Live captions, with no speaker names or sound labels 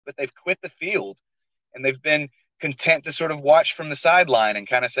but they've quit the field and they've been content to sort of watch from the sideline and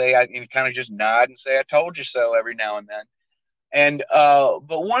kind of say, and kind of just nod and say, "I told you so" every now and then. And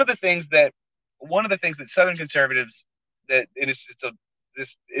but one of the things that Southern conservatives that it's a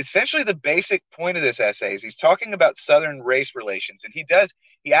this essentially the basic point of this essay is he's talking about Southern race relations, and he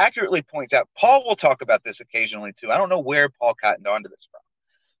accurately points out. Paul will talk about this occasionally too. I don't know where Paul cottoned onto this from,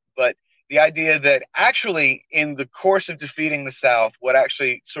 but the idea that actually in the course of defeating the South, what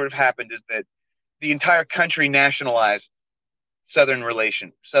actually sort of happened is that the entire country nationalized Southern race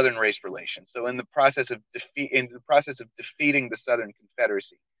relations. So in the process of defeating the Southern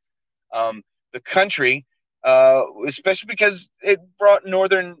Confederacy, the country, especially because it brought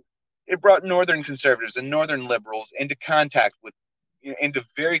Northern conservatives and Northern liberals into contact with, into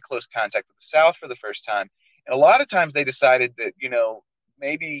very close contact with the South for the first time. And a lot of times they decided that,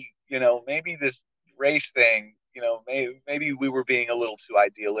 maybe this race thing, maybe we were being a little too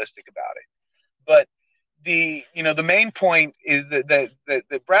idealistic about it. But the main point is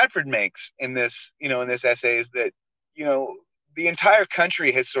that Bradford makes in this essay is that, the entire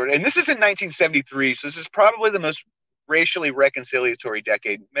country has sort of, and this is in 1973, so this is probably the most racially reconciliatory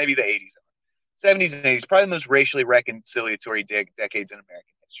decade, maybe the 80s, 70s and 80s, probably the most racially reconciliatory decades in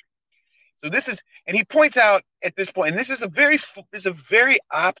American history. So this is, and he points out at this point, and this is a very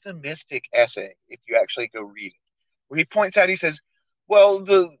optimistic essay if you actually go read it, where he points out, he says, well,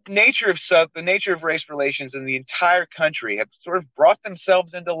 the nature of race relations in the entire country have sort of brought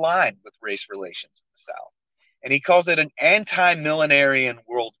themselves into line with race relations in the South. And he calls it an anti-millenarian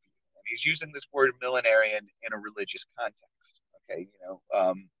worldview. And he's using this word millenarian in a religious context. Okay,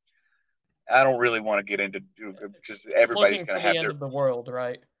 I don't really want to get into because everybody's Looking going for to have the end their. of the world,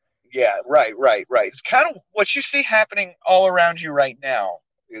 right? Yeah, right. It's kind of what you see happening all around you right now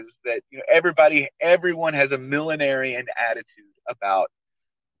is that everyone has a millenarian attitude about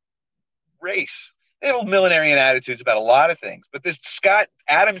race. They have millenarian attitudes about a lot of things, but this Scott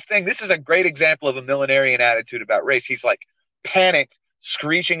Adams thing, this is a great example of a millenarian attitude about race. He's like panicked,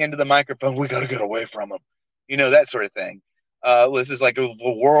 screeching into the microphone, "We got to get away from him," that sort of thing. This is like the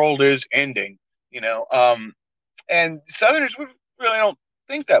world is ending, and Southerners we really don't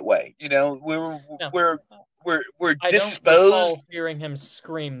think that way. No, We're I don't disposed. recall hearing him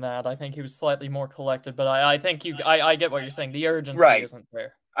scream that. I think he was slightly more collected, but I think I get what you're saying. The urgency Right. isn't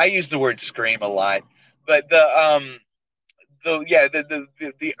there. I use the word scream a lot, but the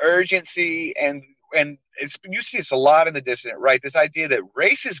urgency and you see this a lot in the dissident right. This idea that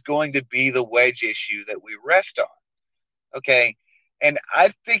race is going to be the wedge issue that we rest on. Okay, and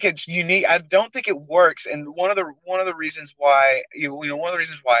I think it's unique. I don't think it works. And one of the reasons why one of the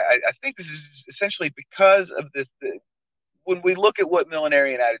reasons why I think this is essentially because of this. When we look at what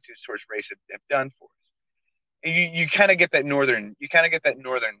millenarian attitudes towards race have done for us, and you kind of get that northern,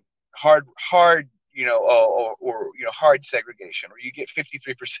 hard, hard segregation, or you get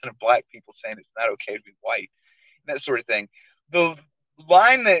 53% of black people saying it's not okay to be white, that sort of thing. The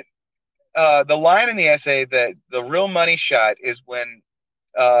line that the line in the essay that the real money shot is when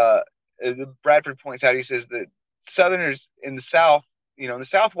Bradford points out. He says that Southerners in the South, in the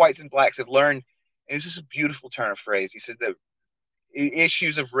South, whites and blacks have learned. And it's just a beautiful turn of phrase. He said that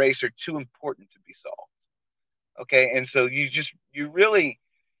issues of race are too important to be solved. Okay, and so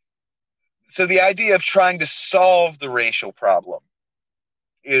so the idea of trying to solve the racial problem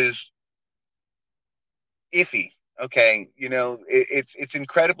is iffy. Okay, it's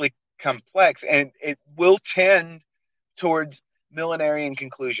incredibly complex, and it will tend towards millenarian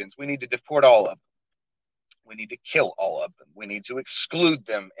conclusions. We need to deport all of them. We need to kill all of them. We need to exclude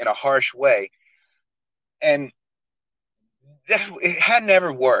them in a harsh way. And it had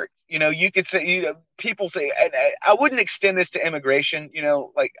never worked. You could say, people say, and I wouldn't extend this to immigration.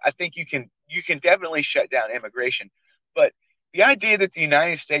 Like I think you can definitely shut down immigration, but the idea that the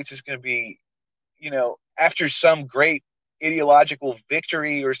United States is going to be, after some great ideological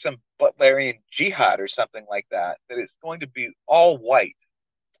victory or some Butlerian jihad or something like that, that it's going to be all white,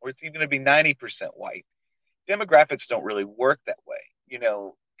 or it's even going to be 90% white. Demographics don't really work that way.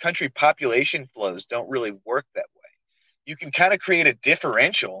 Country population flows don't really work that way. You can kind of create a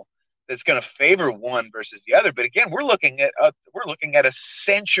differential that's going to favor one versus the other. But again, we're looking at a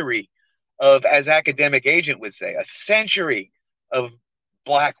century of, as academic agent would say, a century of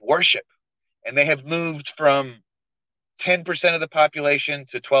black worship, and they have moved from 10% of the population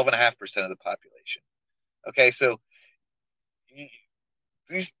to 12.5% of the population. Okay, so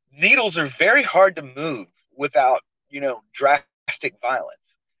these needles are very hard to move without drastic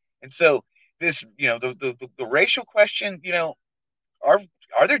violence, and so this the racial question,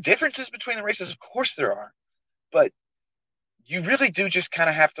 are there differences between the races? Of course there are, but you really do just kind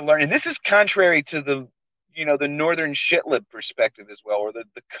of have to learn. And this is contrary to the, the northern shitlib perspective as well, or the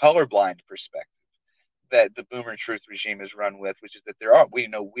colorblind perspective that the boomer truth regime is run with, which is that we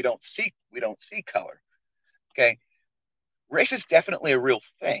don't see color. Okay, race is definitely a real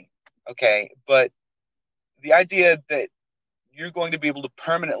thing. Okay, but the idea that you're going to be able to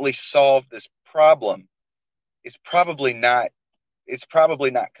permanently solve this problem is probably not it's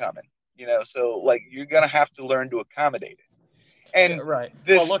probably not coming. So like you're gonna have to learn to accommodate it. Yeah, And right.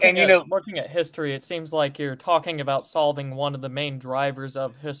 Well, this and looking at history, it seems like you're talking about solving one of the main drivers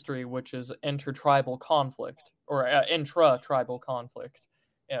of history, which is intertribal conflict or intra-tribal conflict.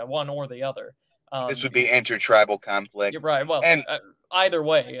 Yeah, one or the other. this would be intertribal conflict. You're right. Well, And either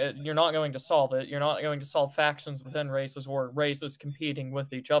way, you're not going to solve it. You're not going to solve factions within races or races competing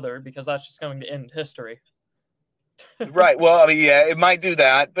with each other because that's just going to end history. right, well, I mean, yeah, it might do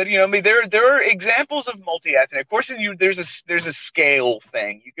that, but I mean, there are examples of multi-ethnic. Of course, there's a scale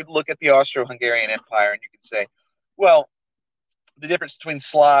thing. You could look at the Austro-Hungarian Empire, and you could say, well, the difference between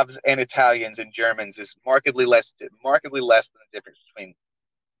Slavs and Italians and Germans is markedly less than the difference between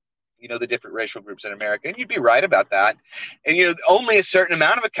the different racial groups in America, and you'd be right about that. And only a certain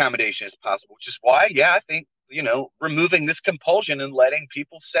amount of accommodation is possible, which is why, yeah, I think removing this compulsion and letting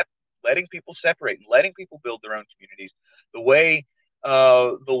people separate and letting people build their own communities the way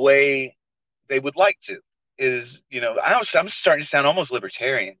they would like to is I'm starting to sound almost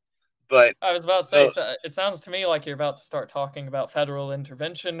libertarian, but I was about to say, so it sounds to me like you're about to start talking about federal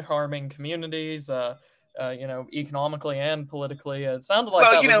intervention harming communities, economically and politically. It sounded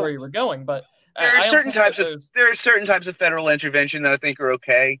like that was where you were going, but there are I don't certain think types that of federal intervention that I think are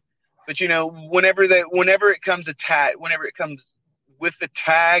okay, but whenever it comes with the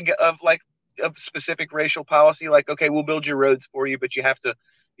tag of specific racial policy, like, okay, we'll build your roads for you, but you have to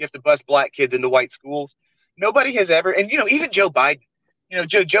bus black kids into white schools. Nobody has ever, and even Joe Biden,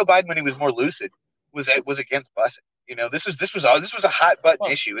 Joe Biden, when he was more lucid, was against busing. This was a hot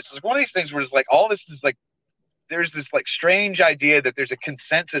button issue. It's like one of these things where it's like all this is like there's this like strange idea that there's a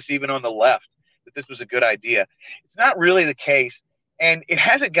consensus even on the left that this was a good idea. It's not really the case, and it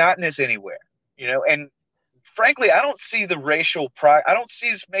hasn't gotten us anywhere. And frankly, I don't see I don't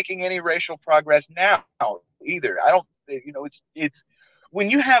see us making any racial progress now either. I don't. It's when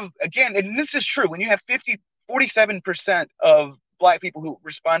you have, again, and this is true, when you have 47% of black people who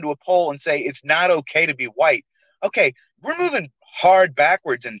respond to a poll and say it's not okay to be white. Okay, we're moving hard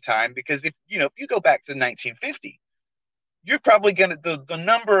backwards in time, because if you go back to 1950, you're probably going to the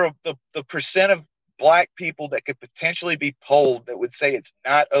number of the percent of black people that could potentially be polled that would say it's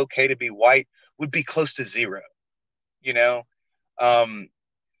not okay to be white would be close to zero.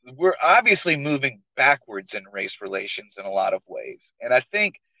 We're obviously moving backwards in race relations in a lot of ways, and I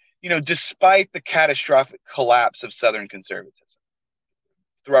think despite the catastrophic collapse of Southern conservatism,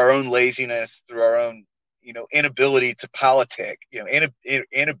 through our own laziness, through our own inability to politic,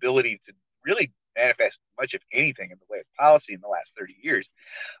 inability to really manifest much of anything in the way of policy in the last 30 years,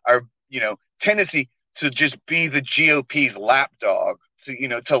 our tendency to just be the GOP's lapdog,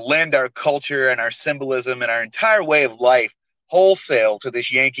 to lend our culture and our symbolism and our entire way of life wholesale to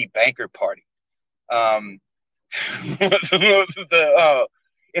this Yankee banker party.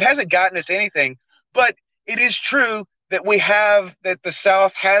 It hasn't gotten us anything, but it is true that the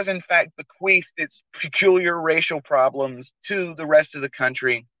South has in fact bequeathed its peculiar racial problems to the rest of the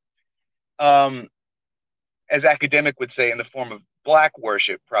country, as academic would say, in the form of black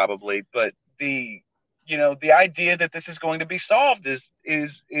worship, probably. But the idea that this is going to be solved is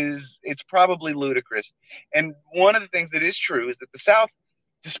it's probably ludicrous. And one of the things that is true is that the South,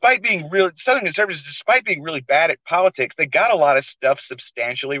 Southern conservatives, despite being really bad at politics, they got a lot of stuff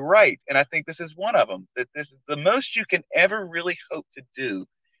substantially right. And I think this is one of them, that this is the most you can ever really hope to do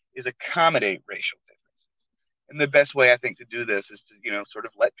is accommodate racial differences. And the best way I think to do this is to, sort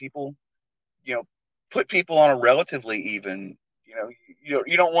of let people, put people on a relatively even,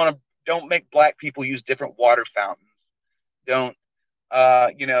 don't make black people use different water fountains. Don't,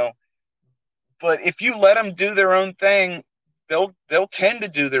 but if you let them do their own thing, they'll tend to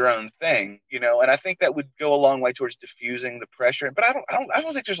do their own thing, and I think that would go a long way towards diffusing the pressure. But I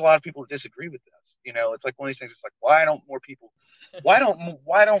don't think there's a lot of people that disagree with this. It's like one of these things. It's like, why don't more people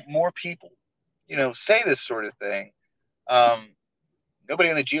say this sort of thing? Nobody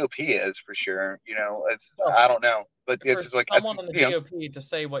in the GOP is, for sure. I don't know, but it's like someone in the GOP to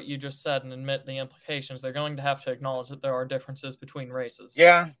say what you just said and admit the implications. They're going to have to acknowledge that there are differences between races.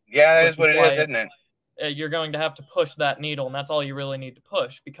 Yeah, that is what it is, isn't it? You're going to have to push that needle, and that's all you really need to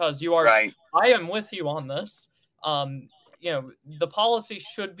push, because you are right. I am with you on this. The policy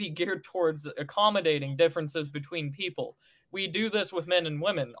should be geared towards accommodating differences between people, we do this with men and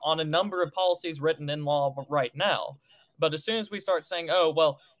women on a number of policies written in law right now. But as soon as we start saying, oh,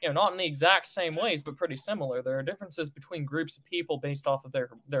 well, not in the exact same ways, but pretty similar, there are differences between groups of people based off of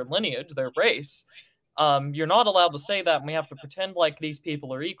their lineage, their race. You're not allowed to say that, and we have to pretend like these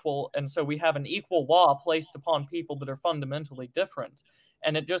people are equal, and so we have an equal law placed upon people that are fundamentally different,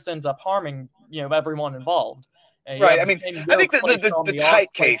 and it just ends up harming everyone involved. You Right. have I the mean, same I think yoke placed on the the ox tight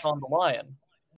placed case, on the lion.